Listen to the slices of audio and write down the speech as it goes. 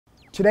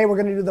Today we're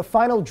going to do the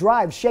final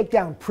drive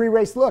shakedown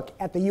pre-race look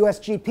at the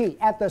USGP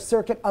at the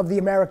Circuit of the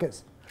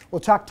Americas. We'll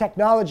talk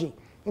technology,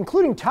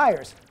 including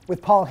tires,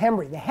 with Paul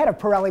Hembery, the head of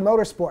Pirelli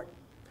Motorsport.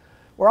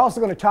 We're also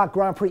going to talk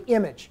Grand Prix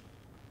image,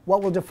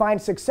 what will define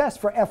success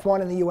for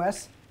F1 in the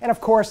US, and of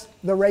course,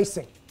 the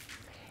racing.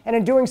 And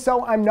in doing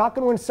so, I'm not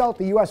going to insult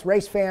the US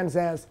race fans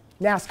as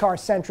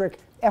NASCAR-centric,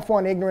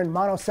 F1 ignorant,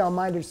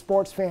 monocell-minded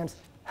sports fans.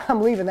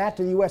 I'm leaving that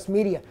to the US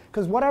media,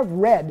 because what I've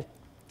read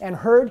and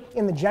heard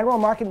in the general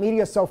market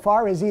media so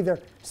far is either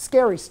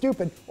scary,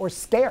 stupid, or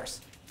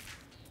scarce.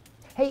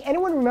 Hey,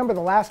 anyone remember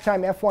the last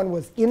time F1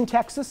 was in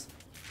Texas?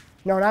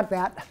 No, not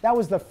that. That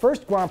was the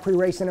first Grand Prix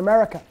race in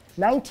America,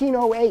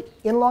 1908,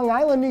 in Long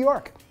Island, New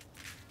York.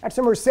 That's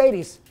a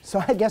Mercedes,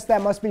 so I guess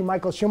that must be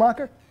Michael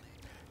Schumacher.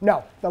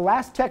 No, the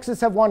last Texas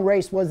F1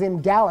 race was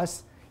in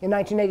Dallas in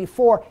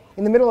 1984,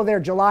 in the middle of their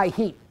July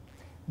heat.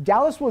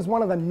 Dallas was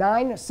one of the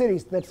 9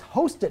 cities that's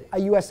hosted a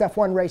US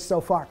F1 race so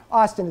far.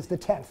 Austin is the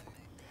 10th.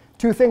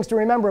 2 things to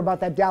remember about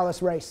that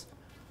Dallas race.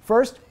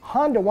 First,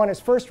 Honda won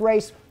its first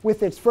race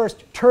with its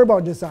first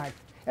turbo design,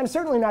 and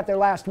certainly not their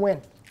last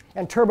win.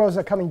 And turbos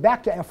are coming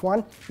back to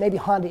F1, maybe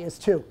Honda is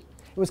too.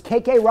 It was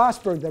K.K.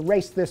 Rosberg that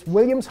raced this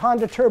Williams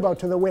Honda turbo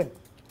to the win.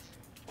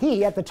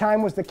 He, at the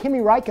time, was the Kimi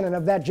Räikkönen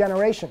of that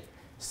generation.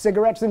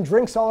 Cigarettes and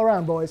drinks all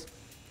around, boys.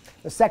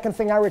 The second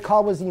thing I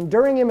recall was the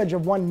enduring image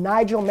of one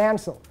Nigel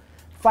Mansell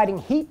fighting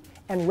heat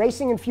and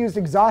racing-infused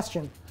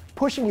exhaustion,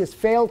 pushing his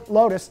failed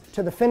Lotus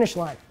to the finish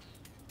line.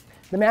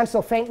 The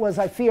Mansell feint was,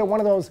 I fear, one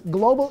of those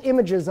global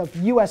images of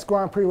US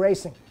Grand Prix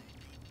racing,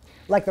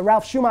 like the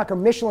Ralf Schumacher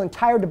Michelin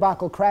tire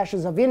debacle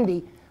crashes of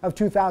Indy of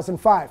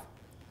 2005.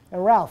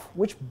 And Ralph,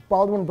 which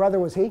Baldwin brother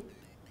was he?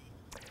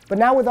 But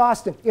now with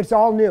Austin, it's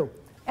all new,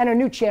 and a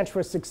new chance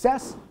for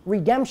success,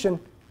 redemption,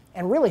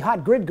 and really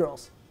hot grid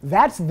girls.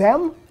 That's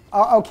them?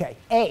 Okay,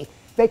 A,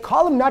 they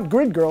call them not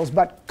grid girls,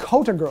 but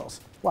COTA girls.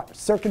 What,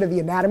 Circuit of the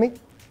Anatomy?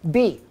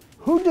 B,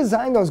 who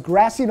designed those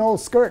grassy knoll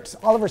skirts?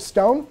 Oliver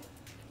Stone?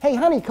 Hey,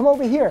 honey, come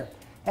over here.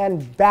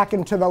 And back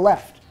and to the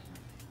left.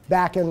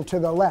 Back and to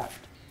the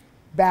left.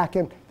 Back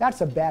and...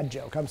 That's a bad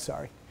joke, I'm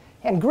sorry.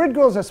 And grid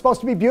girls are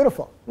supposed to be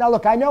beautiful. Now,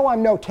 look, I know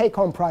I'm no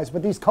take-home prize,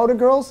 but these COTA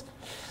girls,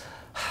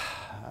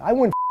 I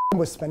wouldn't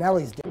with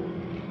Spinelli's dick.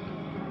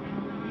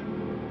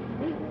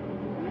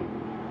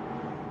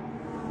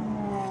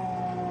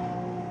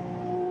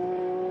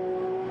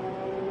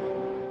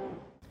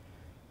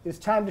 It's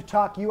time to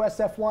talk US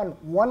F1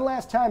 one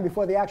last time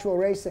before the actual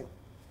racing.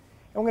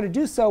 And we're going to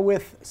do so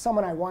with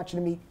someone I want you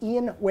to meet,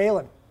 Ian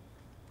Whalen.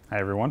 Hi,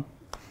 everyone.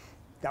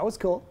 That was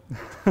cool.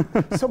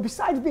 So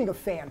besides being a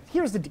fan,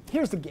 here's the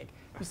gig.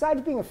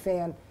 Besides being a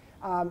fan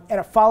and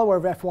a follower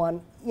of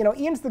F1, you know,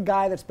 Ian's the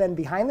guy that's been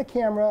behind the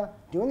camera,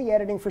 doing the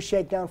editing for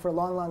Shakedown for a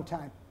long, long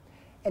time.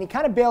 And he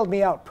kind of bailed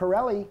me out.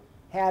 Pirelli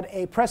had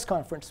a press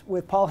conference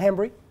with Paul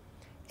Hembery,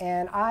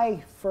 and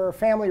I, for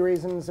family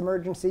reasons,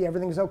 emergency,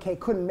 everything's okay,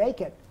 couldn't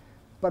make it.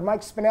 But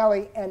Mike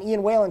Spinelli and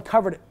Ian Whalen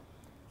covered it.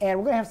 And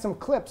we're going to have some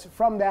clips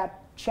from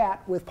that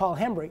chat with Paul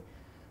Hembery.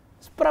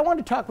 But I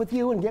wanted to talk with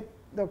you and get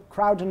the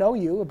crowd to know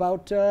you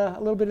about a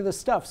little bit of this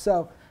stuff.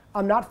 So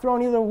I'm not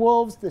throwing either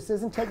wolves. This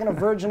isn't taking a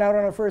virgin out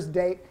on a first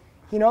date.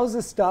 He knows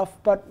this stuff,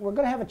 but we're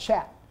going to have a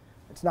chat.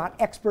 It's not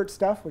expert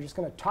stuff. We're just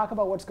going to talk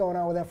about what's going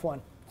on with F1.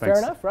 Thanks. Fair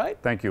enough, right?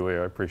 Thank you,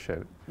 Leo. I appreciate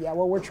it. Yeah,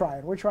 well, we're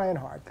trying. We're trying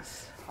hard.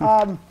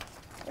 Where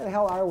the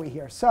hell are we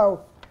here?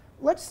 So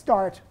let's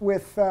start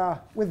with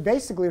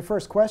basically the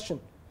first question.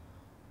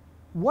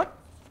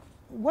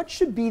 What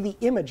should be the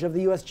image of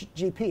the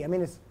USGP? I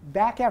mean, it's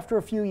back after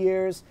a few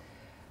years.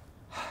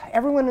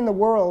 Everyone in the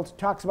world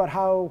talks about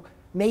how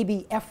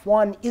maybe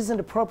F1 isn't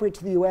appropriate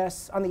to the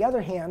US. On the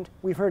other hand,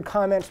 we've heard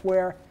comments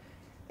where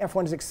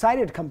F1 is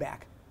excited to come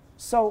back.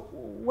 So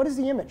what is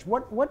the image?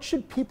 What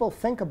should people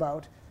think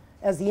about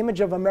as the image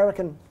of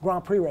American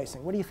Grand Prix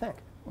racing? What do you think?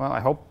 Well,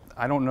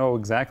 I don't know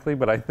exactly,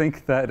 but I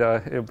think that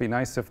it would be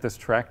nice if this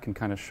track can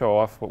kind of show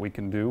off what we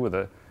can do with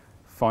a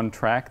fun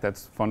track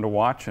that's fun to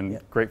watch and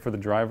great for the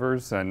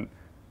drivers, and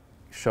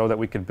show that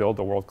we could build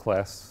a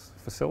world-class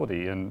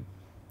facility, and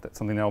that's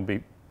something that'll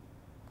be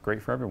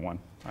great for everyone,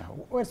 I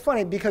hope. Well, it's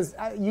funny because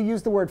you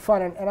use the word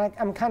fun, and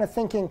I'm kind of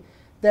thinking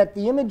that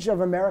the image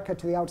of America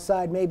to the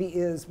outside maybe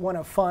is one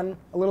of fun,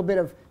 a little bit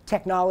of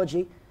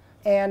technology,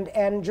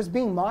 and just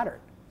being modern.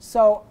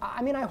 So,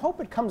 I mean, I hope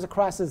it comes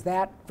across as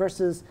that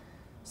versus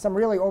some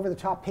really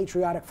over-the-top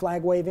patriotic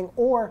flag waving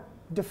or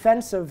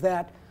defensive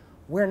that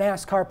we're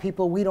NASCAR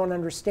people, we don't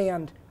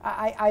understand.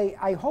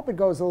 I hope it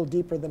goes a little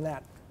deeper than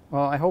that.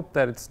 Well, I hope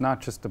that it's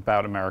not just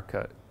about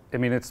America. I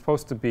mean, it's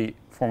supposed to be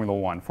Formula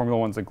One. Formula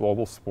One's a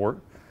global sport,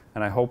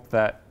 and I hope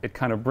that it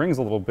kind of brings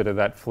a little bit of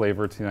that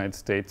flavor to the United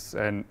States,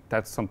 and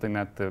that's something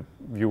that the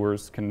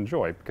viewers can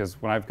enjoy, because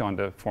when I've gone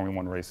to Formula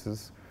One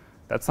races,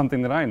 that's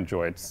something that I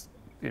enjoy.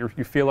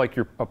 You feel like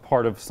you're a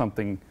part of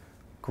something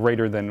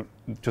greater than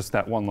just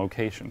that one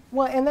location.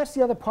 Well, and that's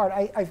the other part.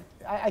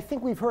 I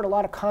think we've heard a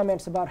lot of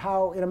comments about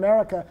how in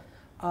America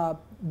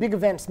big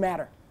events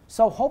matter.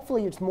 So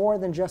hopefully it's more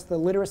than just the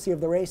literacy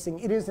of the racing.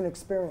 It is an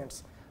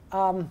experience.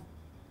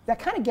 That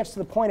kind of gets to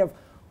the point of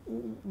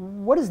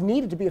what is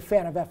needed to be a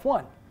fan of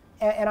F1?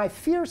 And I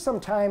fear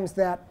sometimes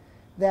that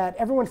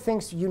everyone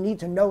thinks you need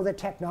to know the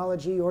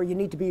technology or you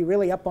need to be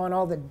really up on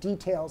all the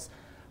details.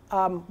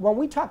 When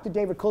we talked to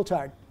David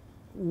Coulthard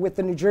with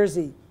the New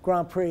Jersey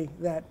Grand Prix,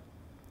 that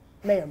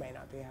may or may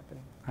not be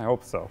happening. I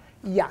hope so.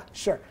 Yeah,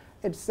 sure.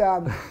 It's,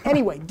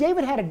 anyway,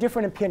 David had a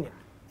different opinion.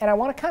 And I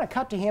want to kind of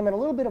cut to him and a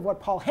little bit of what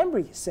Paul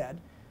Hembery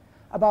said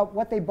about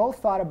what they both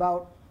thought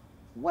about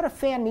what a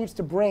fan needs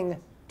to bring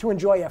to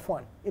enjoy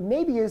F1. It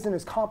maybe isn't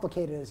as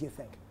complicated as you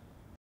think.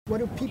 What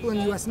do people in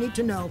the U.S. need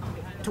to know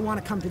to want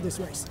to come to this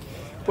race?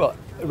 Well,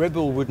 Red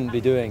Bull wouldn't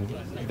be doing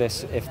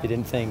this if they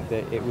didn't think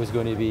that it was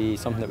going to be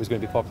something that was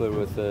going to be popular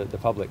with the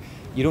public.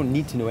 You don't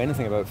need to know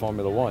anything about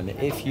Formula One.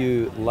 If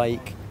you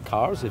like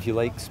cars, if you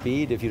like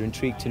speed, if you're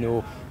intrigued to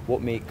know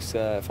what makes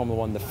Formula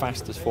One the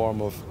fastest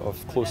form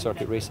of closed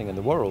circuit racing in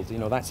the world, you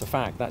know, that's a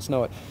fact. That's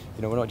not,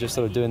 you know, we're not just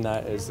sort of doing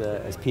that as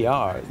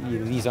PR.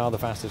 These are the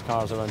fastest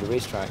cars around the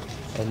racetrack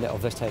and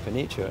of this type of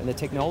nature. And the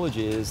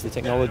technology is the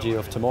technology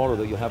of tomorrow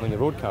that you'll have on your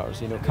road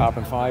cars. You know,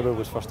 carbon fibre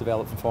was first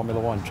developed for Formula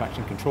One,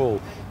 traction control,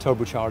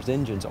 turbocharged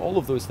engines. All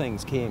of those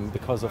things came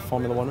because of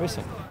Formula One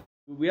racing.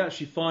 We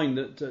actually find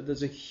that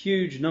there's a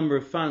huge number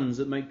of fans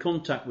that make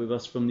contact with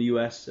us from the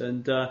US,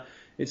 and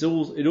it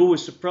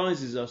always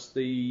surprises us.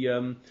 They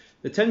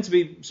tend to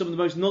be some of the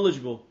most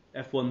knowledgeable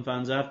F1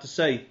 fans, I have to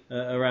say,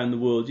 around the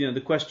world. You know, the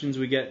questions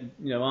we get,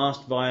 you know,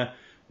 asked via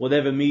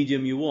whatever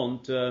medium you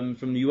want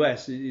from the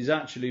US is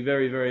actually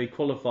very, very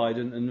qualified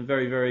and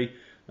very, very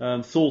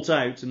thought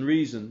out and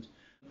reasoned.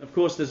 Of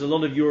course, there's a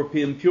lot of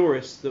European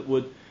purists that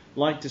would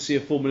like to see a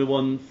Formula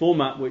One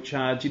format which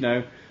had, you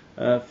know,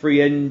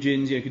 free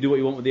engines, you could do what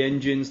you want with the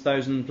engines,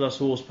 1,000+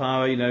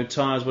 horsepower, you know,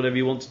 tyres, whatever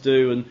you want to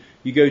do, and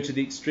you go to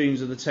the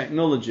extremes of the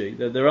technology.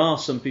 There are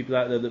some people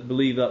out there that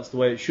believe that's the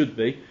way it should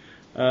be.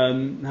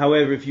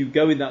 However, if you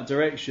go in that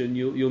direction,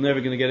 you're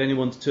never going to get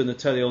anyone to turn the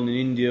telly on in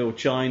India or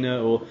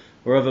China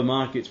or other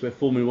markets where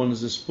Formula One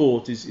as a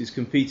sport is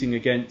competing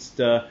against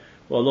well,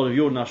 a lot of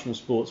your national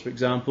sports, for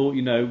example,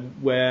 you know,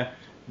 where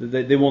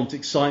they want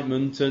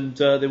excitement and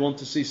they want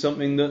to see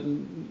something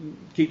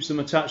that keeps them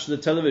attached to the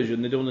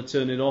television. They don't want to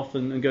turn it off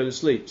and go to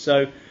sleep.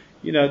 So,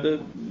 you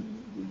know,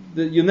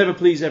 you'll never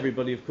please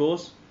everybody, of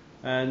course,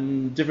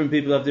 and different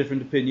people have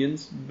different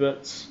opinions.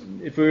 But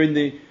if we're in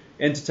the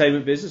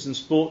entertainment business, and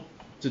sport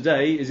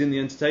today is in the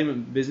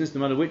entertainment business,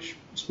 no matter which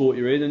sport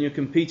you're in, and you're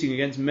competing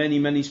against many,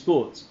 many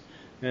sports.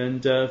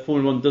 And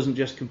Formula One doesn't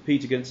just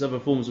compete against other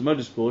forms of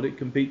motorsport, it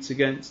competes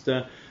against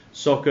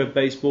soccer,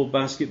 baseball,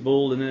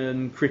 basketball,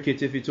 and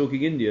cricket if you're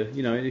talking India.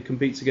 You know, it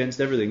competes against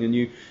everything, and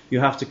you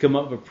have to come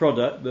up with a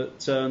product that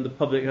the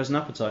public has an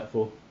appetite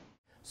for.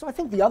 So I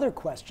think the other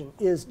question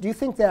is, do you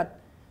think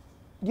that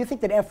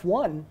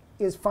F1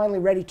 is finally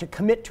ready to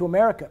commit to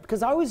America?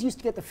 Because I always used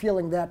to get the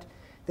feeling that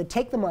they'd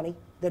take the money,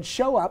 they'd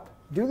show up,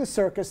 do the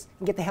circus,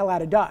 and get the hell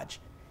out of Dodge.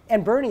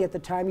 And Bernie at the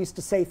time used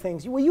to say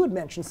things, well, you had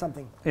mentioned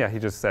something. Yeah, he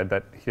just said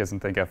that he doesn't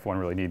think F1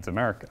 really needs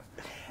America.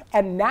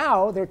 And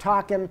now they're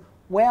talking,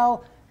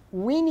 well,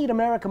 we need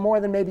America more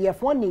than maybe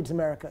F1 needs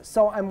America.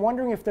 So I'm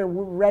wondering if they're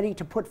ready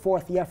to put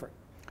forth the effort.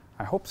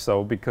 I hope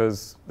so,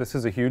 because this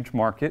is a huge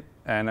market,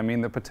 and I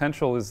mean the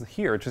potential is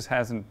here. It just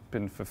hasn't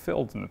been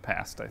fulfilled in the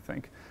past, I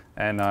think.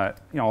 And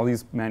you know, all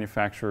these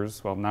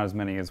manufacturers, well, not as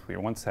many as we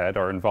once had,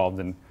 are involved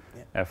in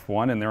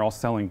F1, and they're all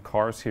selling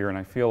cars here. And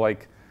I feel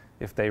like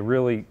if they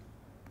really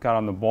got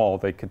on the ball,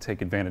 they could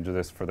take advantage of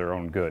this for their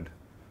own good.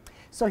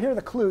 So here are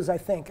the clues, I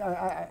think.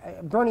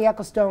 Bernie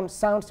Ecclestone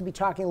sounds to be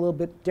talking a little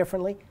bit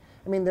differently.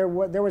 I mean, there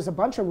was a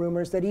bunch of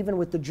rumors that even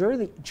with the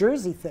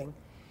jersey thing,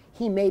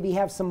 he maybe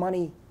have some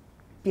money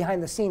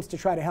behind the scenes to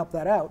try to help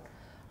that out.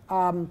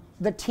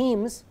 The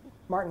teams,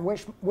 Martin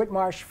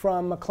Whitmarsh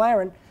from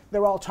McLaren,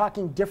 they're all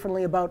talking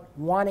differently about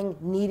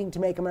needing to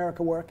make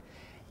America work.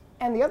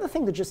 And the other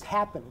thing that just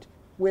happened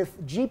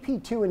with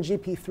GP2 and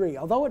GP3,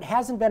 although it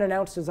hasn't been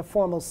announced as a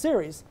formal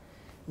series,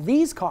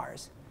 these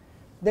cars,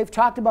 they've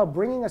talked about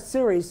bringing a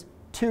series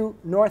to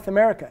North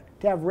America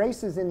to have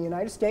races in the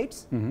United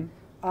States,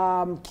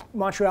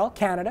 Montreal,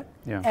 Canada,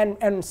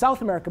 and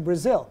South America,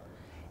 Brazil,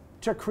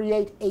 to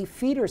create a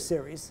feeder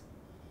series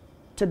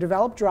to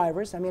develop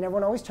drivers. I mean,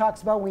 everyone always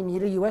talks about we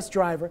need a U.S.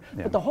 driver,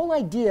 but the whole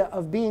idea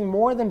of being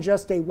more than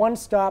just a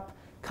one-stop,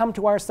 come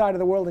to our side of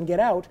the world and get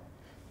out,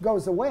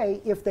 goes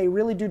away if they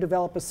really do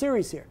develop a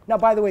series here. Now,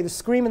 by the way, the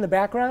scream in the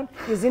background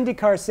is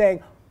IndyCar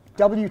saying,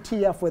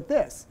 WTF with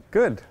this.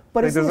 Good.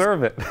 But they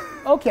deserve it.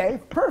 Okay,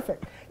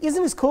 perfect.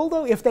 Isn't this cool,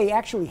 though, if they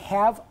actually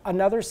have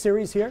another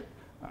series here?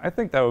 I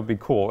think that would be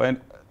cool.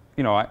 And,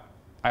 you know,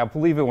 I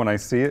believe it when I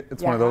see it.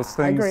 It's one of those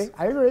things.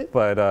 I agree.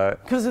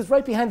 But because it's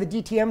right behind the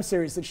DTM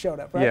series that showed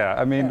up, right? Yeah,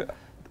 I mean,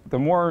 the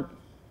more,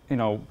 you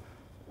know,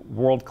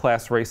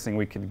 world-class racing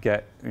we could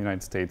get in the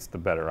United States, the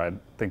better. I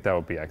think that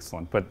would be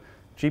excellent. But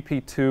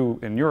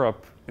GP2 in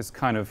Europe is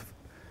kind of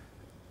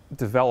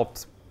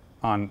developed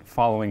on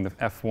following the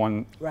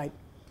F1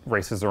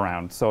 races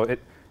around. So it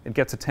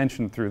gets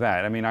attention through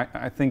that. I mean,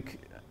 I think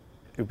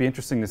it would be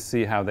interesting to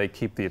see how they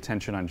keep the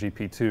attention on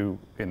GP2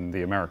 in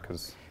the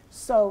Americas.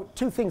 So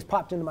two things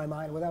popped into my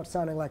mind without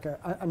sounding like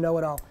a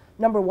know-it-all.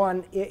 Number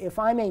one, if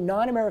I'm a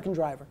non-American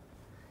driver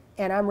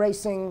and I'm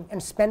racing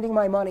and spending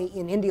my money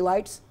in Indy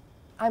Lights,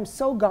 I'm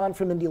so gone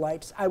from Indy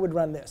Lights, I would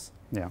run this.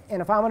 Yeah.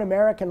 And if I'm an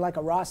American like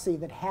a Rossi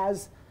that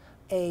has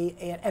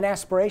an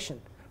aspiration,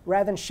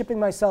 rather than shipping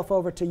myself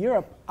over to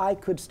Europe, I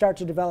could start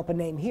to develop a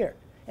name here.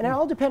 And it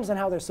all depends on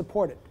how they're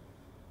supported.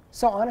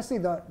 So honestly,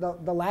 the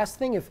last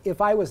thing,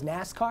 if I was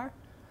NASCAR,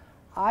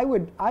 I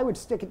would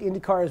stick it to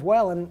IndyCar as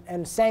well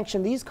and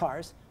sanction these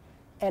cars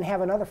and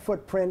have another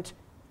footprint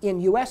in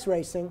US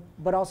racing,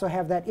 but also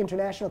have that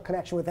international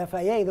connection with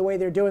FIA the way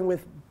they're doing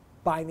with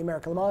buying the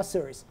American Le Mans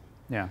Series.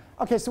 Yeah.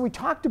 Okay, so we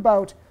talked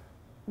about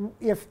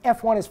if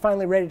F1 is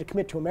finally ready to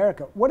commit to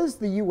America. What does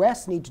the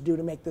US need to do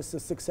to make this a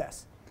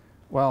success?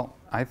 Well,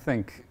 I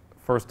think,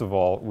 first of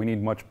all, we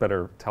need much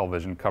better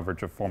television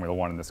coverage of Formula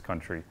One in this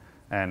country.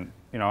 And,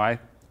 you know,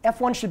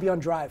 F1 should be on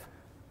Drive.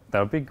 That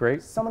would be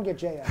great. Someone get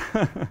Jay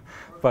out.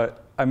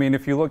 But, I mean,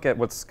 if you look at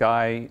what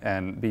Sky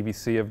and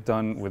BBC have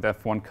done with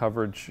F1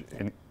 coverage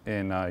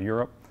in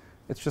Europe,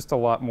 it's just a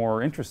lot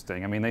more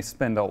interesting. I mean, they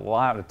spend a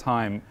lot of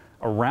time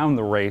around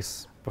the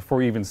race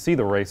before you even see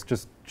the race,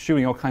 just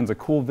shooting all kinds of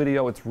cool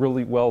video. It's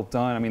really well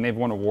done. I mean, they've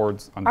won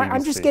awards on BBC.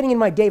 I'm just getting in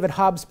my David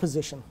Hobbs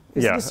position.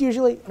 Is this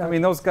usually? No. I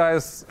mean, those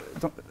guys,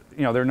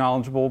 you know, they're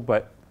knowledgeable,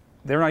 but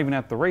they're not even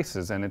at the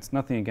races, and it's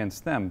nothing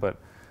against them. But,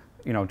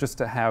 you know, just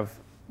to have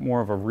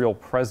more of a real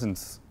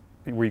presence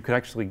where you could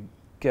actually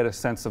get a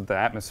sense of the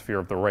atmosphere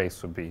of the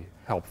race would be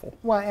helpful.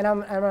 Well, and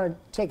I'm going to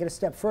take it a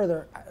step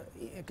further,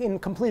 in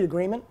complete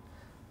agreement.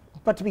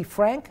 But to be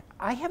frank,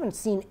 I haven't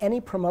seen any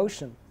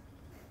promotion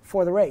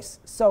for the race.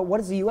 So what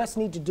does the U.S.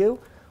 need to do?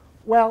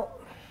 Well,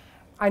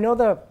 I know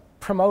the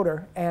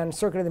promoter and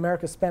Circuit of the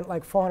Americas spent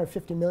like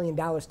 $450 million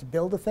to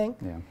build the thing.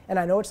 Yeah. And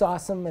I know it's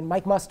awesome. And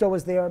Mike Musto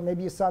was there.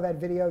 Maybe you saw that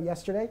video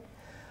yesterday.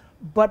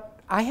 But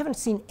I haven't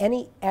seen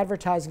any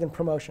advertising and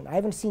promotion. I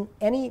haven't seen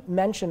any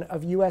mention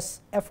of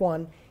US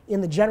F1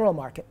 in the general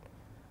market.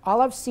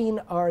 All I've seen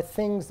are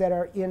things that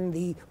are in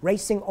the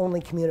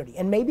racing-only community.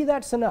 And maybe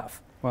that's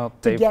enough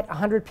to get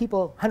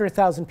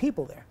 100,000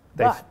 people there.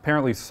 They've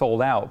apparently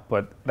sold out,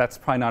 but that's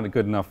probably not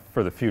good enough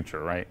for the future,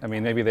 right? I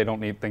mean, maybe they don't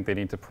think they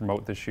need to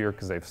promote this year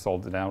because they've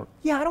sold it out.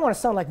 Yeah, I don't want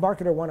to sound like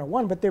marketer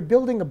 101, but they're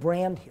building a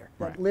brand here.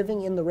 Right. That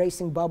living in the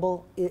racing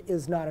bubble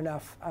is not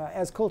enough.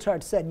 As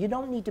Coulthard said, you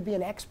don't need to be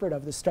an expert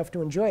of this stuff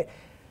to enjoy it.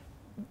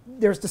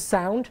 There's the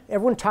sound.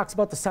 Everyone talks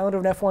about the sound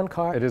of an F1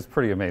 car. It is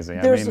pretty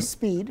amazing. There's the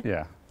speed.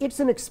 Yeah. It's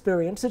an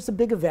experience. It's a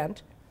big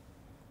event.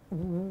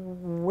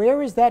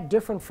 Where is that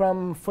different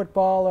from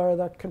football or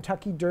the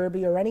Kentucky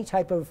Derby or any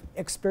type of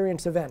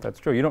experience event? That's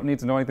true. You don't need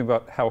to know anything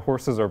about how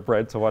horses are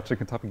bred to watch a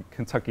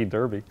Kentucky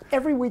Derby.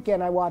 Every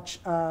weekend I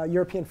watch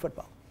European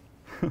football.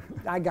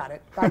 I got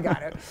it. I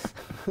got it.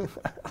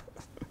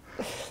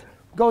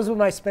 Goes with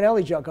my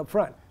Spinelli joke up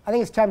front. I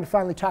think it's time to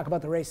finally talk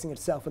about the racing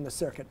itself in the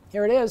circuit.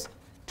 Here it is,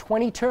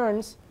 20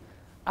 turns.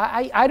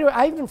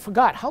 I even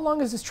forgot. How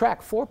long is this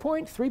track?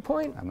 4-point?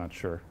 3-point? I'm not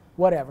sure.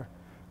 Whatever.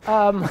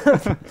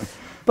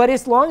 But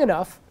it's long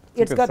enough.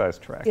 It's a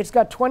good-sized track. It's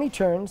got 20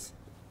 turns.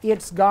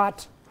 It's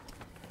got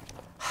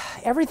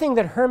everything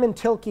that Herman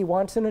Tilke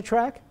wants in a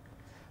track.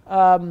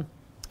 I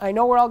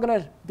know we're all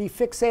going to be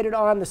fixated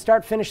on the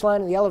start-finish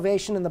line and the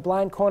elevation and the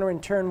blind corner in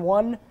turn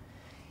 1,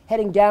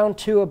 heading down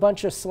to a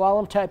bunch of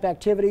slalom-type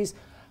activities.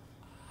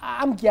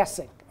 I'm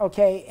guessing,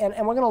 okay,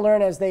 and we're going to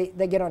learn as they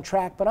get on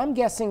track, but I'm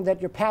guessing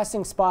that your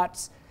passing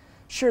spots,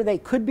 sure, they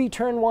could be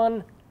turn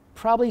 1,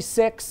 probably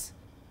 6,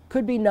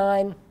 could be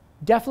 9,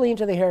 definitely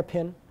into the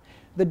hairpin.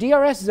 The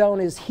DRS zone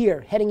is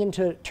here, heading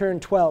into turn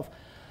 12.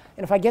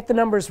 And if I get the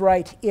numbers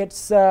right, it's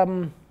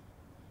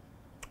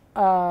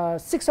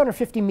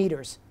 650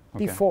 meters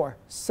before.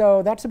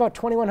 So that's about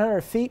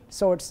 2,100 feet.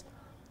 So it's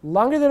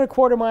longer than a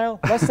quarter mile,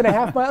 less than a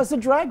half mile. It's a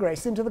drag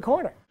race into the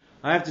corner.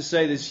 I have to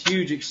say there's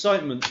huge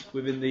excitement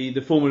within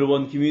the Formula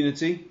One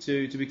community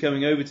to be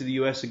coming over to the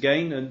US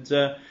again. And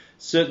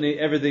certainly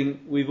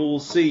everything we've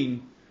all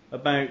seen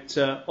about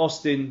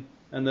Austin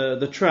and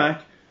the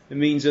track, it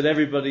means that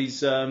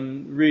everybody's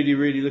really,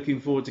 really looking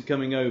forward to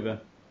coming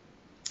over.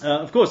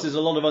 Of course, there's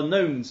a lot of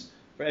unknowns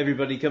for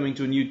everybody coming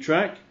to a new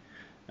track.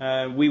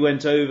 We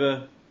went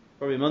over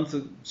probably a month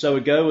or so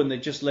ago, and they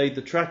just laid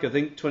the track, I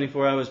think,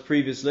 24 hours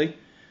previously.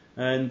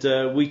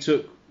 And we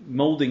took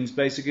mouldings,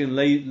 basically, and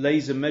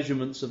laser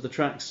measurements of the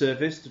track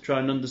surface to try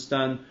and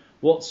understand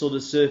what sort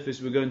of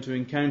surface we're going to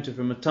encounter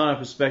from a tyre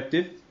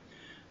perspective.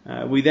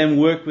 We then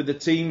worked with the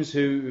teams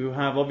who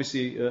have,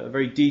 obviously, a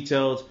very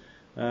detailed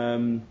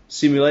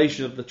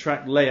simulation of the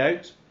track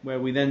layout, where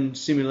we then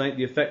simulate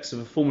the effects of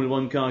a Formula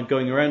One car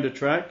going around a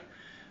track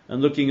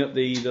and looking at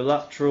the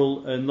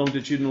lateral and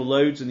longitudinal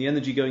loads and the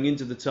energy going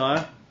into the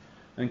tyre.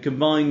 And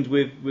combined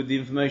with the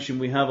information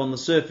we have on the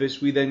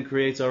surface, we then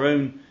create our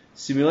own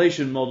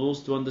simulation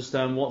models to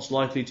understand what's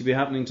likely to be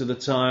happening to the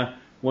tyre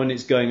when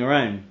it's going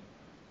around.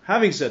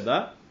 Having said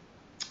that,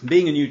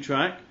 being a new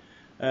track,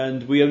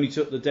 and we only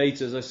took the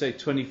data, as I say,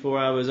 24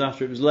 hours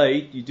after it was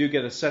laid, you do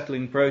get a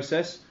settling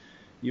process.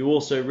 You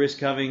also risk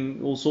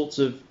having all sorts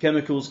of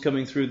chemicals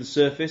coming through the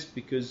surface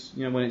because,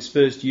 you know, when it's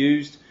first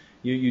used,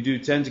 you do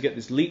tend to get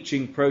this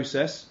leaching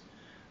process.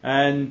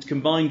 And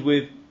combined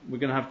with, we're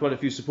going to have quite a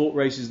few support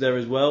races there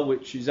as well,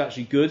 which is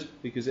actually good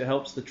because it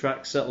helps the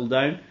track settle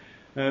down.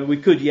 We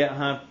could yet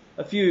have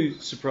a few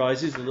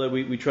surprises, although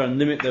we try and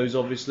limit those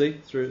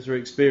obviously through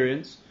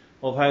experience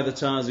of how the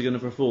tyres are going to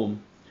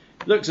perform.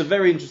 It looks a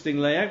very interesting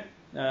layout.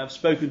 I've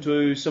spoken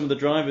to some of the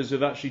drivers who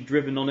have actually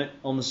driven on it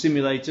on the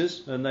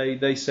simulators, and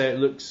they say it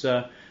looks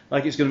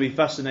like it's going to be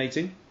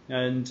fascinating,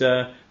 and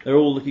they're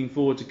all looking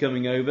forward to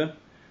coming over.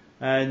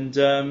 And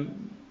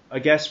I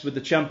guess with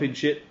the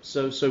championship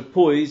so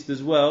poised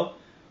as well,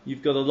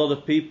 you've got a lot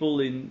of people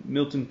in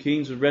Milton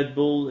Keynes with Red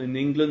Bull in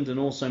England and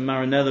also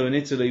Maranello in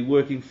Italy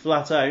working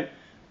flat out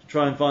to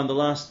try and find the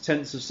last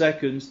tenths of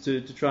seconds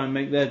to try and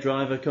make their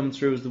driver come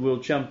through as the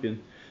world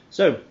champion.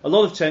 So a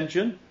lot of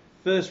tension.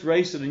 First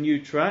race at a new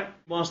track.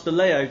 Whilst the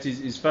layout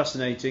is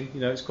fascinating,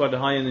 you know, it's quite a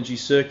high energy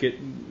circuit.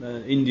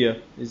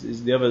 India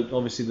is the other,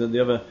 obviously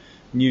the other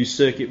new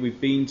circuit we've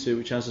been to,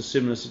 which has a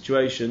similar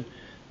situation.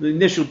 The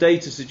initial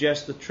data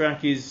suggests the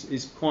track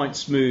is quite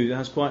smooth. It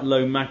has quite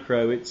low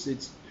macro.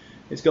 It's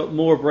got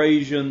more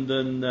abrasion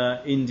than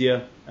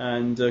India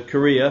and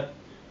Korea,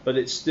 but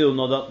it's still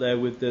not up there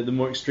with the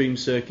more extreme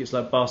circuits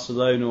like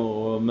Barcelona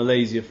or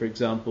Malaysia, for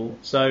example.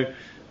 So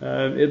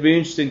it'll be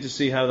interesting to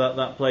see how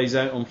that plays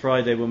out on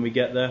Friday when we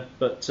get there.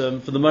 But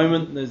for the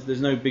moment,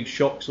 there's no big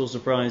shocks or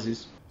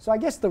surprises. So I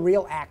guess the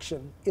real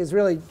action is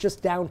really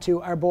just down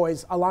to our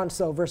boys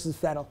Alonso versus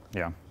Vettel.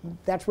 Yeah.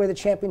 That's where the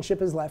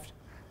championship is left.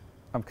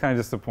 I'm kind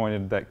of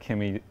disappointed that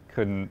Kimi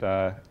couldn't,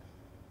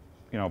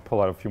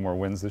 pull out a few more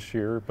wins this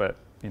year. But,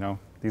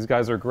 these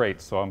guys are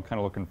great, so I'm kind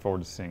of looking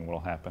forward to seeing what will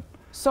happen.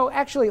 So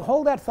actually,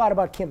 hold that thought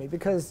about Kimi,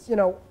 because,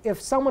 if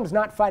someone's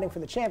not fighting for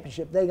the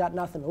championship, they got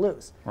nothing to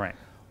lose. Right.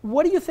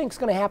 What do you think is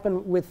going to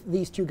happen with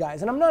these two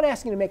guys? And I'm not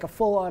asking you to make a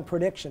full-on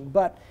prediction,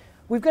 but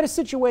we've got a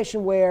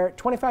situation where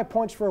 25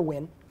 points for a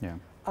win. Yeah.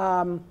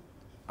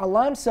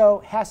 Alonso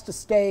has to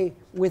stay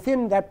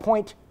within that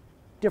point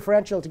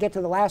differential to get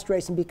to the last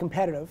race and be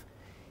competitive.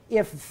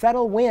 If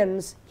Vettel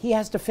wins, he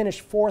has to finish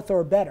fourth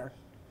or better.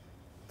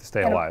 To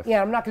stay alive.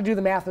 I'm not going to do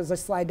the math as I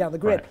slide down the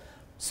grid. Right.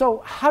 So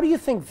how do you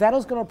think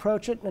Vettel's going to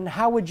approach it, and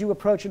how would you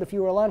approach it if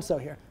you were Alonso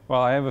here?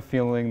 Well, I have a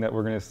feeling that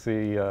we're going to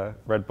see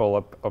Red Bull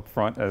up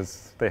front,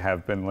 as they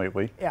have been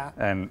lately. Yeah.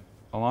 And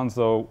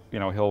Alonso,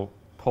 he'll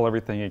pull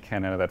everything he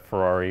can out of that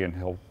Ferrari, and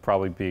he'll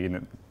probably be in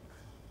the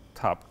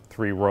top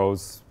 3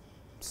 rows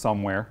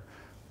somewhere,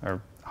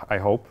 or I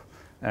hope.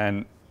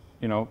 And,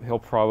 he'll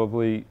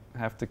probably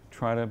have to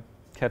try to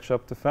catch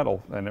up to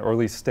Vettel, or at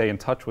least stay in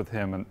touch with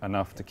him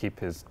enough to keep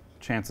his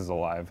chances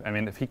alive. I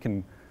mean, if he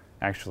can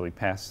actually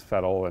pass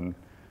Vettel and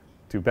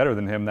do better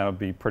than him, that would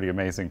be pretty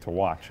amazing to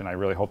watch, and I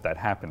really hope that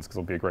happens because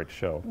it'll be a great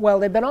show. Well,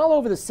 they've been all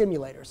over the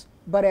simulators,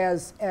 but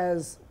as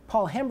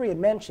Paul Hembery had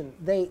mentioned,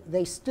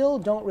 they still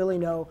don't really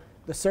know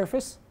the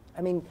surface.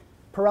 I mean,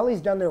 Pirelli's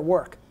done their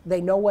work.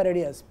 They know what it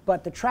is,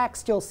 but the track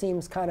still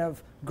seems kind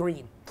of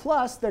green.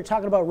 Plus, they're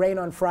talking about rain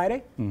on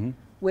Friday,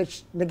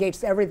 which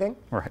negates everything.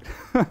 Right.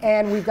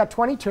 And we've got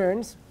 20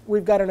 turns.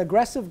 We've got an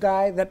aggressive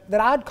guy that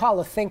I'd call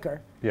a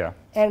thinker. Yeah.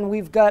 And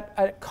we've got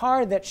a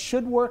car that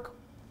should work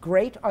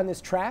great on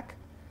this track,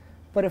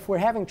 but if we're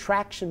having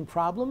traction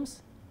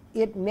problems,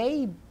 it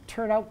may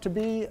turn out to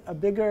be a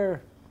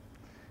bigger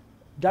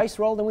dice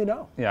roll than we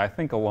know. Yeah, I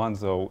think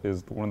Alonso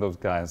is one of those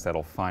guys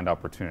that'll find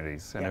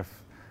opportunities. And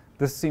if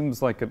this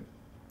seems like a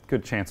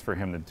good chance for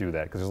him to do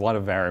that, because there's a lot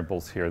of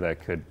variables here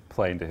that could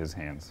play into his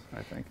hands,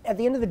 I think. At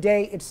the end of the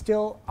day, it's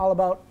still all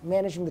about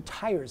managing the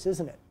tires,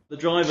 isn't it? The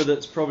driver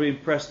that's probably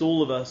impressed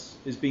all of us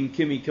has been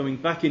Kimi coming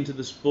back into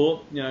the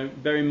sport.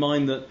 Bear in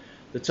mind that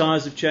the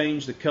tyres have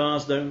changed, the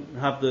cars don't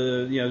have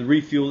the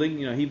refueling.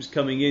 He was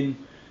coming in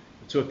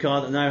to a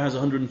car that now has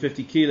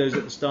 150 kilos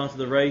at the start of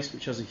the race,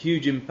 which has a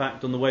huge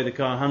impact on the way the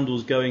car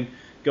handles going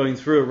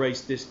through a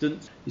race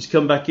distance. He's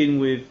come back in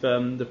with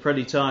the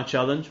Pirelli tyre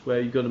challenge, where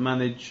you've got to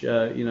manage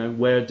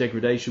wear,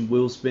 degradation,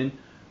 wheel spin,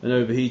 and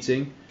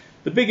overheating.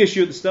 The big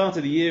issue at the start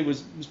of the year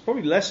was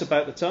probably less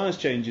about the tyres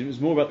changing. It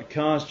was more about the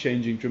cars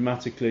changing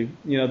dramatically.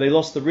 They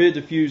lost the rear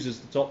diffusers,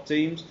 the top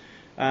teams,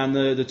 and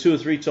the 2 or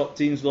 3 top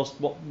teams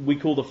lost what we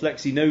call the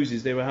flexi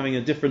noses. They were having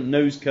a different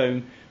nose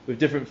cone with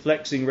different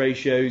flexing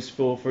ratios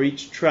for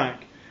each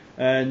track,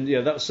 and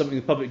that was something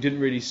the public didn't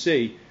really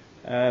see.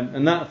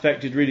 And that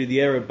affected really the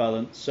aero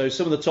balance. So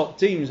some of the top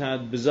teams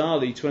had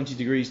bizarrely 20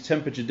 degrees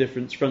temperature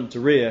difference front to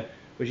rear,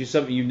 which is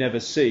something you never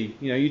see.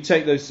 You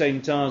take those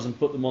same tyres and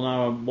put them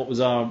on what was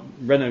our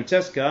Renault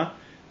test car,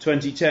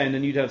 2010,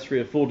 and you'd have 3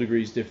 or 4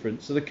 degrees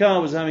difference. So the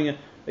car was having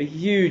a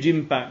huge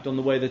impact on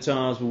the way the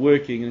tyres were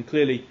working, and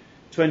clearly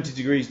 20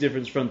 degrees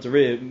difference front to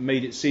rear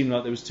made it seem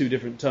like there was 2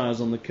 different tyres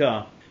on the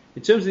car.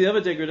 In terms of the other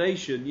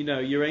degradation,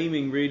 you're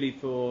aiming really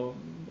for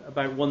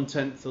about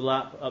 1/10 a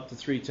lap up to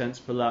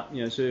 3/10 per lap.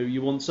 So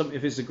you want something,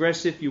 if it's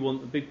aggressive, you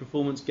want a big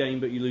performance gain,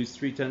 but you lose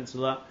 3/10 a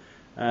lap.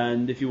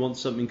 And if you want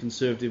something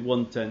conservative,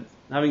 1/10.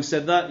 Having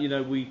said that,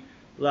 we're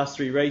the last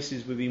 3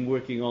 races we've been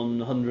working on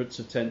hundredths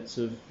of tenths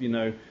of,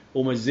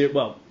 almost zero.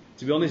 Well,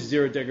 to be honest,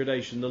 zero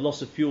degradation. The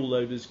loss of fuel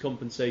load has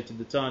compensated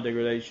the tyre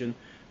degradation,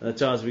 and the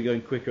tyres will be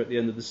going quicker at the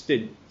end of the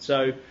stint.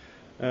 So,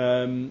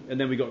 and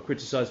then we got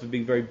criticised for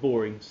being very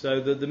boring. So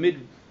the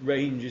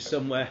mid-range is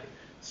somewhere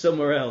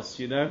else,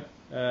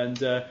 And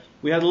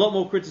we had a lot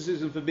more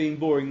criticism for being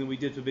boring than we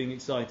did for being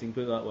exciting,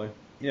 put it that way.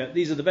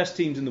 These are the best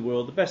teams in the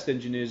world, the best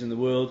engineers in the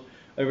world.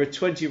 Over a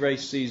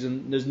 20-race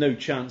season, there's no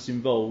chance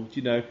involved.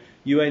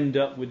 You end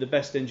up with the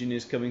best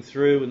engineers coming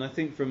through, and I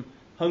think from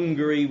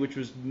Hungary, which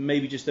was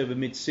maybe just over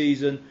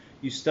mid-season,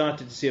 you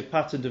started to see a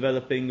pattern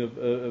developing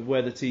of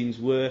where the teams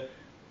were.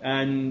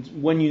 And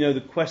when you know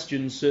the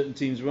questions certain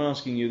teams were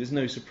asking you, there's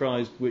no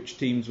surprise which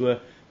teams were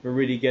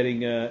really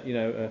getting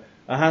a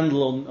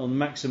handle on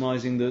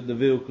maximising the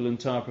vehicle and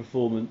tyre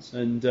performance.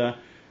 And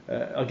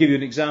I'll give you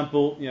an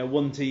example.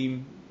 One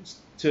team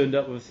turned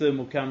up with a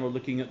thermal camera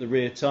looking at the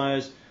rear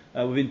tyres.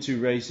 Within 2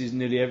 races,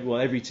 nearly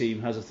every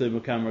team has a thermal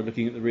camera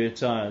looking at the rear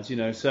tyres.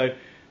 So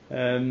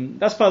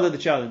that's part of the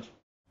challenge.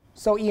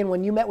 So, Ian,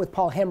 when you met with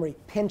Paul Hembery,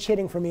 pinch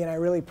hitting for me, and I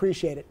really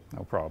appreciate it.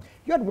 No problem.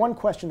 You had one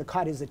question that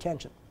caught his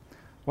attention.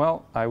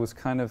 Well, I was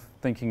kind of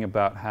thinking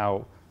about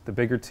how the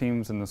bigger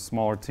teams and the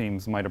smaller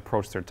teams might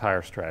approach their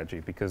tire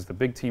strategy, because the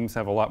big teams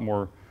have a lot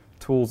more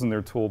tools in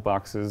their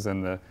toolboxes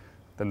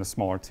than the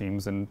smaller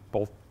teams, and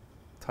both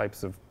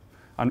types of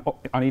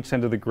on each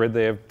end of the grid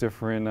they have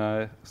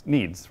different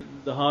needs.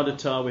 The harder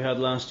tyre we had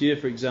last year,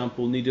 for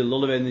example, needed a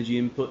lot of energy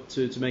input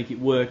to make it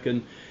work,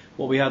 and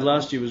what we had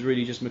last year was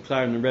really just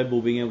McLaren and Red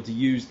Bull being able to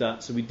use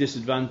that, so we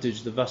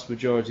disadvantaged the vast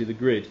majority of the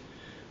grid.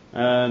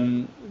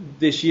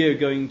 This year,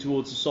 going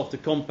towards the softer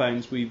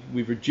compounds, we've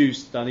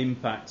reduced that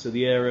impact, so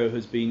the aero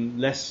has been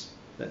less,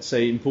 let's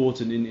say,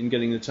 important in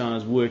getting the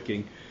tyres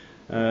working.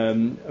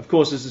 Of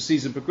course, as the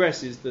season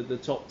progresses, the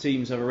top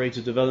teams have a rate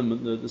of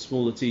development that the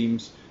smaller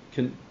teams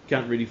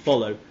can't really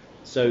follow,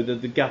 so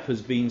the gap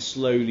has been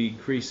slowly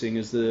increasing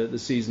as the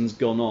season's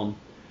gone on.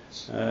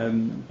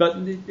 But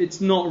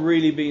it's not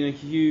really been a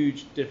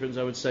huge difference,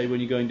 I would say, when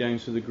you're going down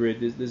through the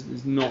grid.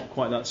 It's not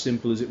quite that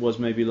simple as it was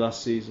maybe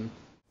last season.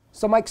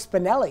 So Mike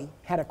Spinelli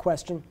had a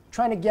question,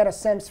 trying to get a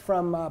sense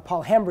from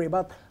Paul Hembery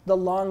about the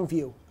long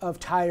view of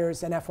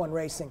tires and F1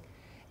 racing.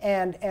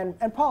 And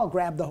Paul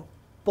grabbed the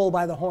bull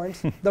by the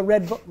horns, the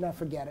Red Bull. No,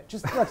 forget it.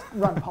 Just let's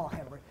run Paul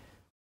Hembery.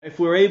 If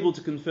we're able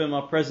to confirm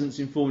our presence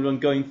in Formula 1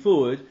 going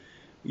forward,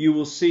 you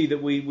will see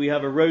that we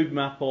have a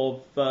roadmap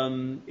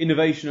of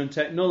innovation and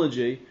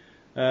technology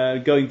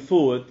going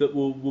forward that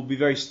will be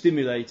very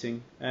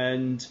stimulating.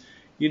 And,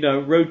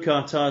 road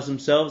car tyres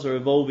themselves are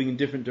evolving in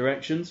different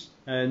directions.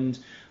 And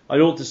I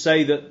ought to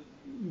say that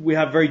we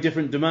have very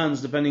different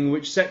demands depending on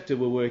which sector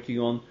we're working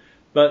on.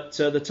 But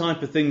the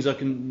type of things I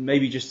can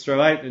maybe just throw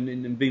out,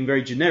 and being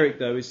very generic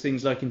though, is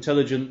things like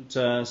intelligent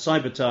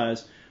cyber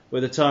tyres, where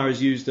the tyre is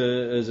used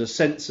as a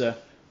sensor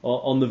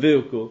on the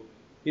vehicle.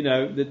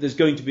 There's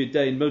going to be a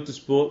day in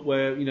motorsport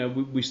where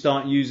we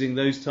start using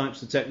those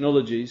types of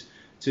technologies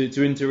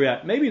to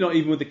interact. Maybe not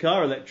even with the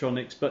car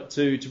electronics, but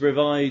to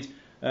provide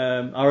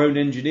our own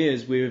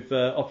engineers with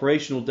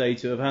operational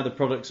data of how the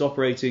product's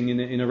operating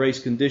in a race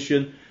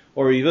condition,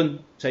 or even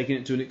taking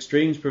it to an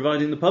extreme,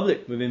 providing the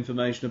public with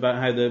information about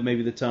how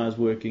maybe the tyre's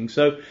working.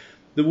 So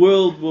the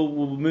world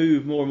will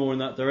move more and more in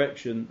that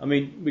direction. I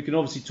mean, we can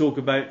obviously talk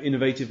about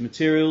innovative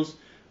materials,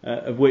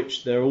 of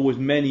which there are always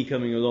many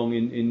coming along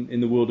in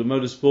the world of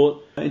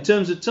motorsport. In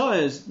terms of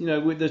tyres, there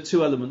are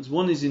 2 elements.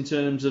 One is in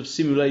terms of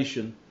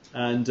simulation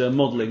and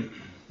modelling,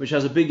 which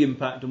has a big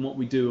impact on what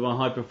we do with our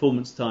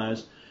high-performance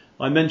tyres.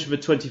 I mentioned for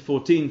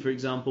 2014, for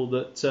example,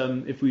 that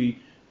if we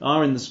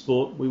are in the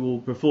sport, we will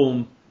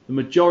perform the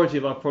majority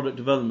of our product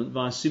development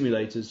via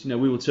simulators.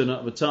 We will turn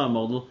up a tyre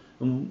model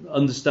and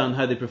understand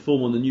how they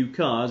perform on the new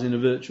cars in a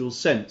virtual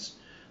sense.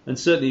 And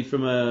certainly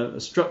from a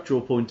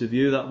structural point of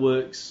view, that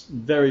works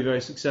very,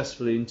 very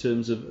successfully in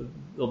terms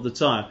of the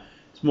tyre.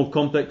 It's more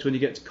complex when you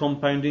get to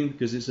compounding,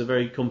 because it's a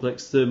very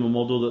complex thermal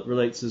model that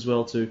relates as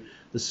well to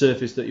the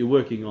surface that you're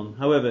working on.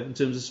 However, in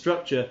terms of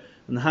structure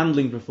and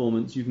handling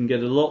performance, you can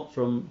get a lot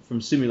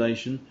from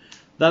simulation.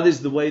 That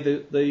is the way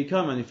that the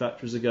car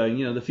manufacturers are going.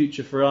 The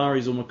future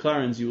Ferraris or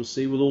McLarens you will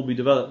see will all be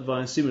developed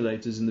via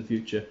simulators in the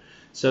future.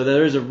 So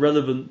there is a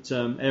relevant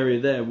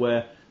area there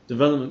where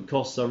development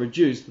costs are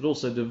reduced, but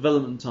also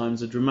development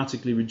times are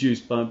dramatically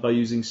reduced by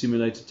using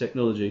simulator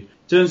technology.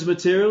 In terms of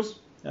materials,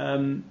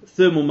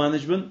 thermal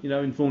management,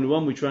 in Formula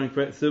 1 we try and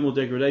create thermal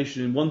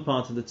degradation in one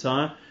part of the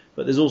tyre,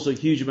 but there's also a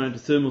huge amount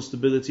of thermal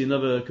stability and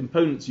other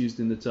components used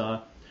in the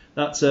tyre.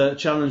 That's a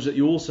challenge that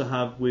you also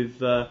have with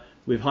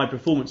high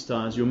performance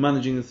tyres. You're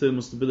managing the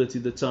thermal stability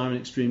of the tyre in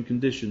extreme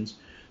conditions.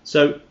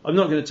 So I'm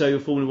not going to tell you a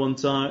Formula 1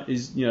 tyre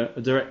is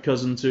a direct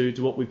cousin to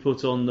what we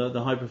put on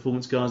the high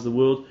performance cars of the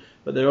world,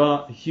 but there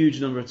are a huge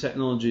number of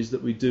technologies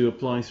that we do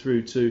apply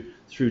through to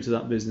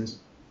that business.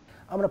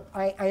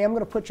 I am going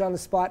to put you on the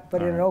spot,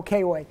 but in an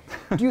okay way.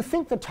 Do you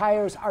think the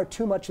tires are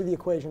too much of the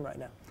equation right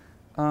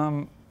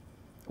now?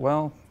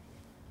 Well,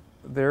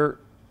 they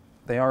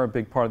are a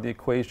big part of the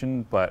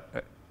equation,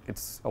 but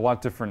it's a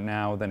lot different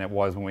now than it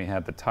was when we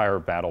had the tire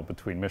battle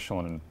between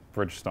Michelin and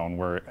Bridgestone,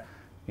 where,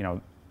 you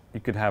know, you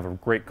could have a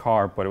great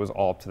car, but it was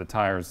all up to the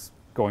tires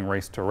going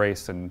race to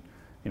race, and,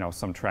 you know,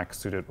 some tracks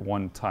suited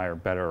one tire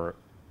better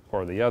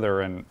or the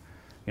other, and,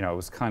 you know, it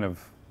was kind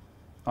of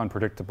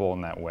unpredictable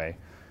in that way.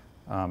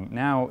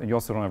 Now, you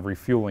also don't have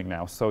refueling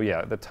now, so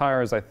yeah, the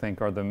tires, I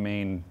think, are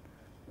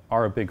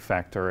a big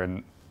factor,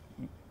 and,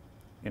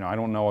 you know, I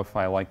don't know if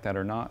I like that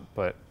or not,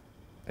 but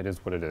it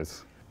is what it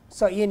is.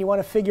 So Ian, you want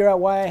to figure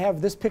out why I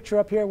have this picture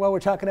up here while we're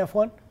talking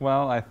F1?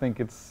 Well, I think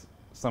it's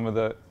some of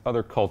the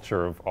other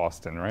culture of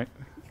Austin, right?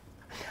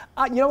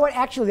 You know what?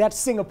 Actually, that's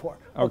Singapore.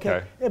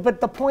 Okay. But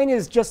the point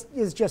is just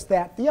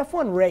that the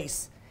F1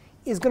 race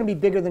is going to be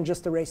bigger than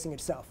just the racing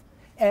itself,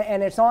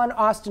 and it's on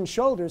Austin's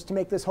shoulders to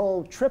make this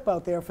whole trip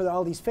out there for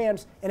all these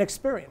fans an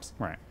experience.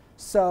 Right.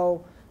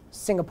 So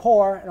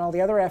Singapore and all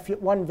the other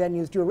F1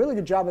 venues do a really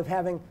good job of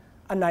having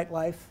a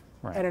nightlife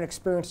and an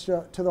experience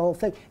to the whole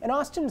thing. And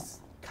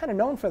Austin's kind of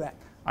known for that.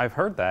 I've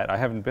heard that. I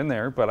haven't been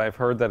there, but I've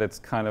heard that it's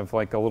kind of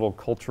like a little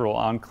cultural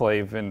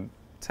enclave in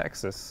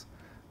Texas.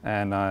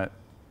 And,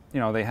 you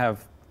know, they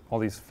have all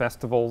these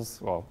festivals.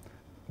 Well,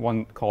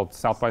 one called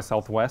South by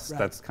Southwest.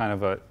 That's kind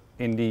of a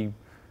indie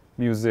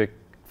music,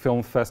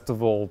 film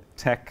festival,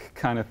 tech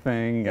kind of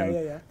thing.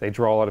 And they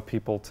draw a lot of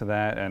people to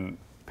that. And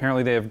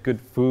apparently they have good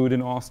food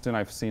in Austin.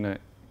 I've seen an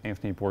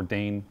Anthony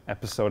Bourdain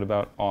episode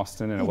about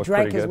Austin, and it looked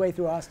pretty good. He drank his way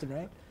through Austin,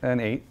 right? And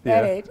ate,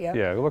 yeah.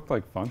 Yeah, it looked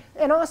like fun.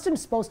 And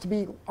Austin's supposed to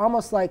be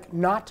almost like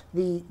not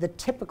the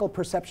typical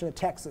perception of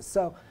Texas.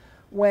 So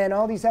when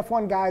all these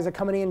F1 guys are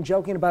coming in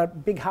joking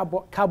about big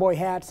cowboy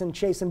hats and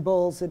chasing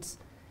bulls, it's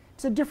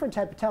a different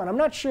type of town. I'm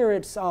not sure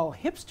it's all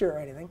hipster or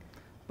anything,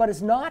 but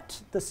it's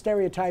not the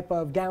stereotype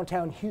of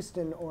downtown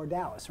Houston or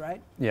Dallas,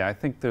 right? Yeah, I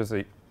think there's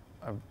a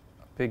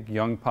big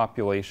young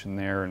population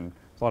there, and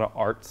there's a lot of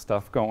art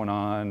stuff going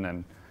on,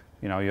 and,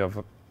 you know, you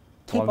have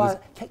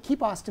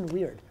keep Austin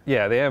weird.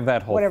 Yeah, they have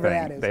that whole Whatever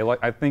thing. that is.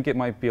 I think it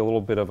might be a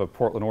little bit of a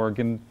Portland,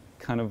 Oregon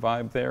kind of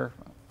vibe there.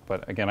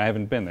 But again, I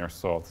haven't been there,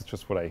 so it's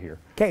just what I hear.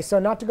 Okay, so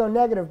not to go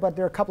negative, but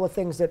there are a couple of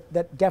things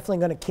that definitely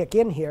going to kick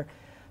in here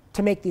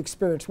to make the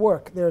experience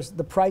work. There's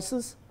the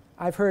prices.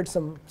 I've heard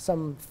some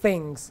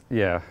things.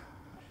 Yeah,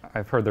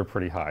 I've heard they're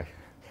pretty high.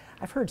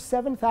 I've heard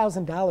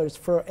 $7,000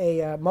 for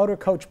a motor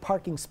coach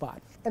parking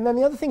spot. And then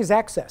the other thing is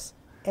access.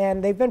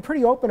 And they've been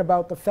pretty open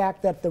about the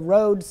fact that the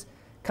roads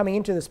coming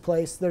into this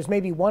place, there's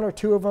maybe one or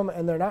two of them,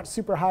 and they're not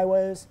super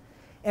highways.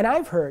 And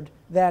I've heard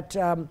that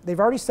they've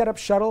already set up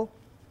shuttle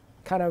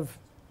kind of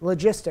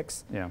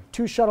logistics. Yeah.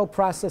 2 shuttle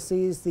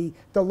processes. The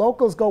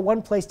locals go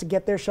one place to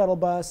get their shuttle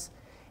bus,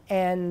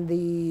 and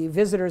the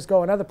visitors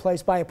go another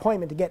place by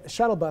appointment to get the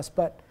shuttle bus.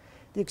 But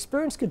the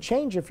experience could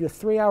change if you're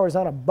 3 hours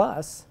on a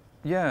bus.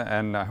 Yeah,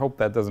 and I hope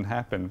that doesn't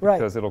happen,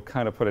 because it'll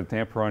kind of put a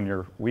damper on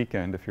your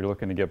weekend if you're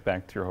looking to get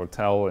back to your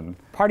hotel and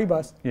party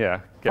bus.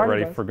 Yeah, get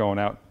ready for going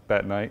out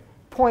that night.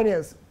 Point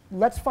is,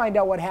 let's find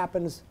out what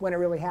happens when it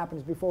really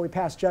happens before we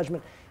pass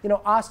judgment. You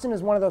know, Austin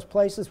is one of those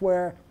places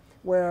where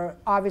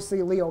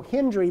obviously Leo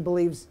Hembery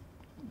believes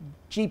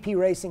GP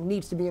racing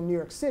needs to be in New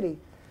York City,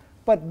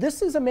 but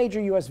this is a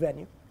major U.S.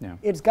 venue. Yeah.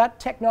 It's got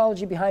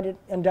technology behind it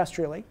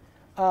industrially.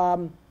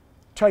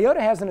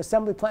 Toyota has an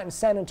assembly plant in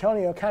San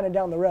Antonio kind of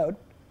down the road.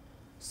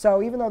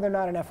 So even though they're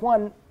not an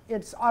F1,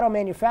 it's auto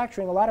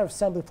manufacturing. A lot of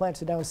assembly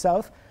plants are down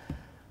south.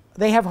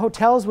 They have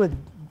hotels with,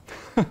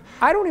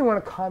 I don't even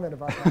want to comment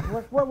about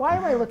that. Why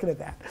am I looking at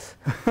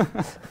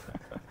that?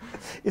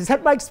 Is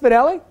that Mike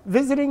Spinelli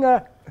visiting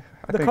the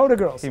COTA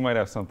girls? He might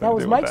have something to do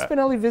with that. That was Mike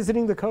Spinelli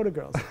visiting the COTA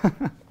girls.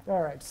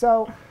 All right,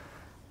 so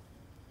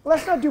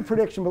let's not do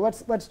prediction, but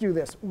let's do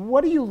this.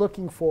 What are you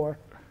looking for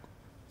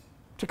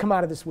to come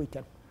out of this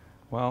weekend?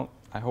 Well,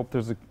 I hope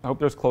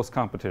there's close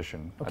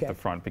competition at the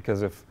front,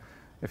 because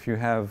if you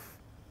have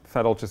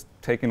Vettel just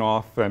taking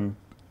off and,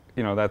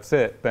 you know, that's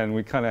it, then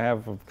we kind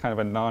of have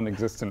a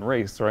non-existent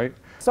race, right?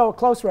 So a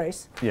close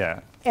race.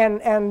 Yeah.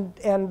 And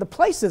the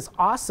place is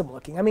awesome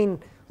looking. I mean,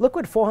 look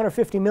what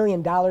 $450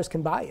 million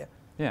can buy you.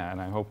 Yeah,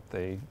 and I hope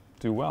they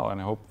do well, and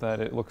I hope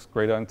that it looks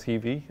great on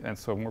TV, and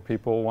so more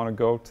people want to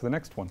go to the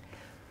next one.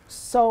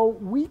 So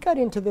we got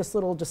into this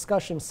little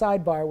discussion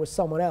sidebar with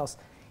someone else.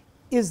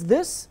 Is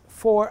this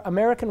for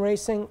American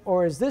racing,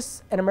 or is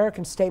this an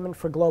American statement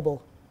for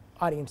global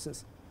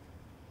audiences,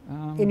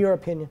 in your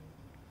opinion?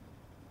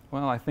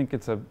 Well, I think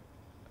it's an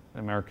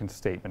American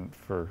statement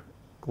for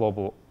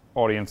global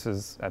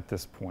audiences at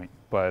this point,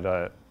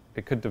 but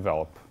it could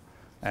develop.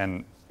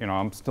 And, you know,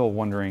 I'm still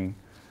wondering,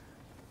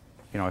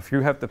 you know, if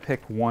you have to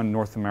pick one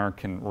North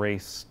American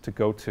race to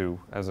go to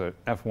as a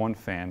F1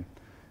 fan,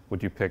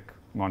 would you pick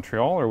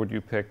Montreal or would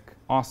you pick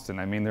Austin?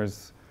 I mean,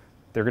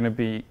 they're going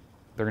to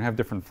have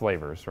different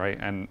flavors, right?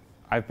 And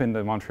I've been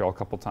to Montreal a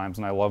couple times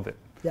and I love it.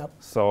 Yep.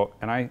 So,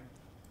 and I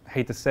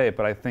hate to say it,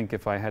 but I think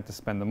if I had to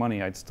spend the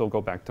money, I'd still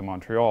go back to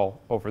Montreal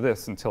over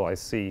this until I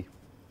see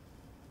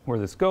where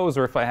this goes,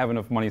 or if I have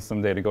enough money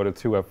someday to go to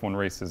 2 F1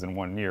 races in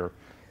 1 year.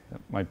 It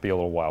might be a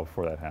little while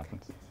before that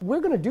happens. We're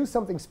going to do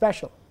something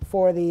special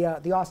for the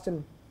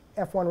Austin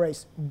F1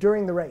 race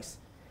during the race.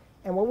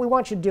 And what we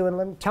want you to do,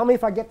 and tell me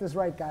if I get this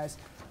right, guys,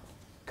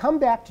 come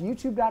back to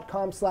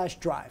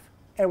youtube.com/drive,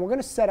 and we're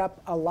going to set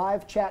up a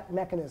live chat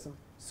mechanism.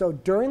 So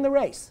during the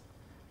race,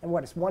 and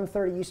what, it's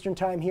 1:30 Eastern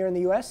time here in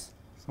the US?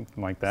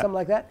 Something like that. Something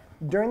like that.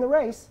 During the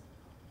race,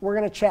 we're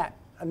going to chat.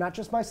 And not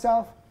just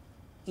myself,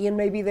 Ian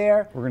may be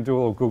there. We're going to do a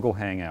little Google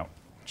Hangout.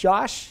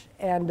 Josh,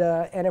 and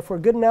if we're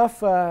good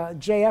enough,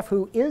 JF,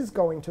 who is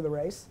going to the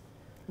race,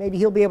 maybe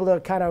he'll be able to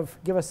kind of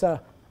give us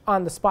a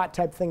on-the-spot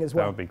type thing as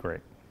well. That would be great.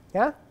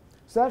 Yeah?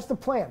 So that's the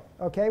plan,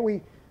 okay?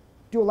 We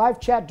do a live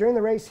chat during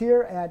the race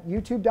here at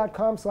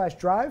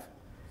youtube.com/drive.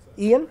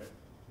 Ian?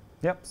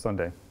 Yep,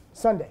 Sunday.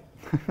 Sunday.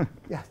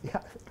 yeah,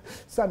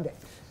 Sunday.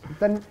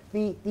 Then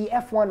the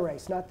F1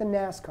 race, not the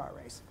NASCAR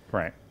race.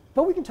 Right.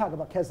 But we can talk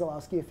about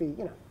Keselowski if he,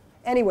 you know.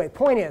 Anyway,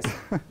 point is,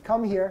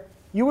 come here.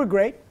 You were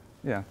great.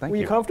 Yeah, thank you.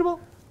 Were you comfortable?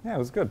 Yeah, it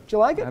was good. Did you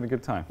like it? I had a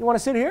good time. You want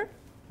to sit here?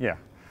 Yeah.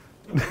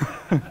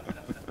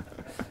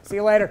 See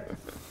you later.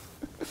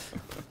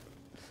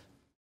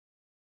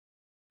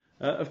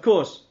 Of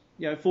course,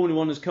 Formula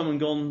One has come and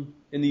gone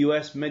in the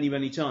US many,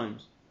 many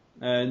times.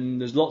 And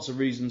there's lots of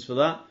reasons for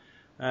that.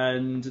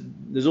 And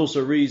there's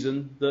also a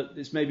reason that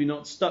it's maybe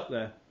not stuck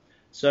there.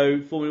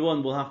 So Formula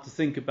One will have to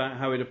think about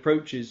how it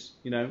approaches,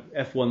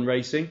 F1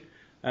 racing,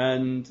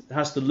 and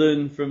has to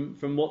learn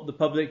from what the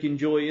public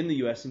enjoy in the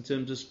US in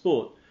terms of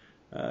sport.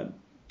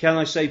 Can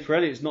I say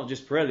Pirelli? It's not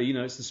just Pirelli,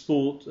 it's the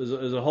sport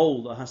as a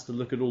whole that has to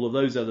look at all of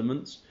those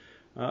elements.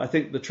 I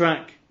think the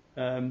track,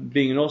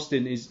 being in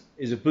Austin, is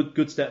a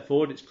good step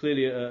forward. It's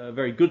clearly a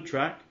very good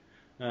track.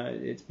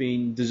 It's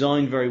been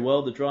designed very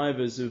well. The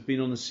drivers who have been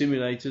on the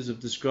simulators have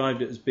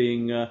described it as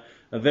being a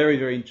very,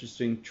 very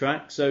interesting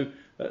track. So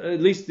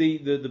at least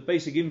the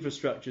basic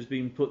infrastructure has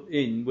been put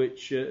in,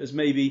 which has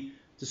maybe,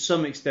 to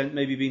some extent,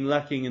 maybe been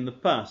lacking in the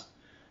past.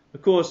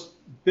 Of course,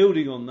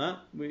 building on that,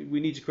 we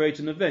need to create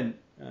an event.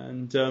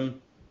 And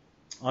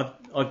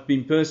I've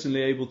been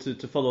personally able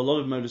to follow a lot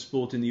of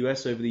motorsport in the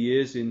US over the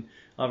years in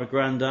either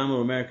Grand Am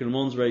or American Le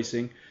Mans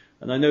racing.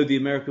 And I know the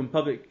American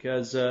public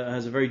has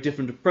a very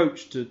different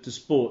approach to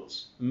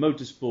sports and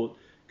motorsport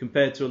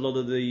compared to a lot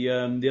of the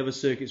other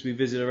circuits we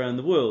visit around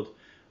the world.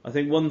 I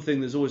think one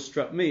thing that's always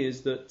struck me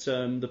is that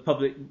the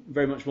public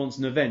very much wants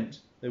an event.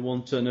 They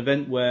want an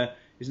event where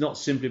it's not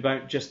simply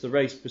about just the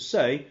race per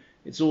se.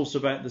 It's also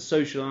about the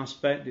social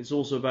aspect. It's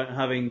also about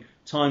having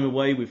time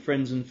away with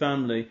friends and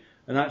family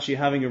and actually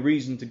having a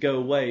reason to go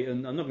away.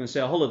 And I'm not going to say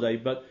a holiday,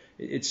 but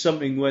it's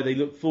something where they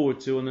look forward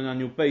to on an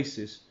annual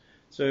basis.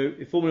 So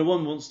if Formula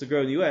One wants to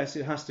grow in the US,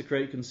 it has to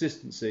create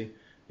consistency.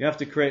 You have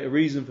to create a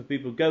reason for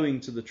people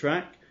going to the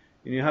track,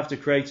 and you have to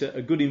create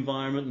a good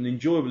environment, an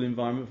enjoyable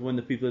environment for when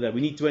the people are there.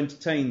 We need to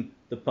entertain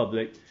the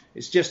public.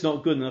 It's just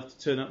not good enough to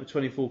turn up with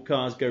 24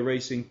 cars, go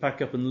racing,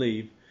 pack up and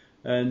leave.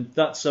 And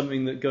that's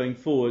something that going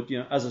forward,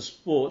 as a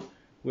sport,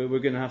 we're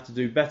going to have to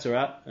do better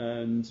at.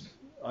 And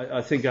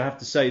I think I have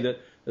to say that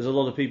there's a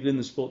lot of people in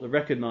the sport that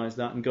recognise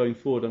that, and going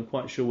forward, I'm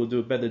quite sure we'll do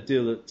a better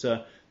deal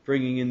at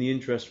bringing in the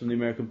interest from the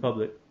American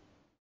public.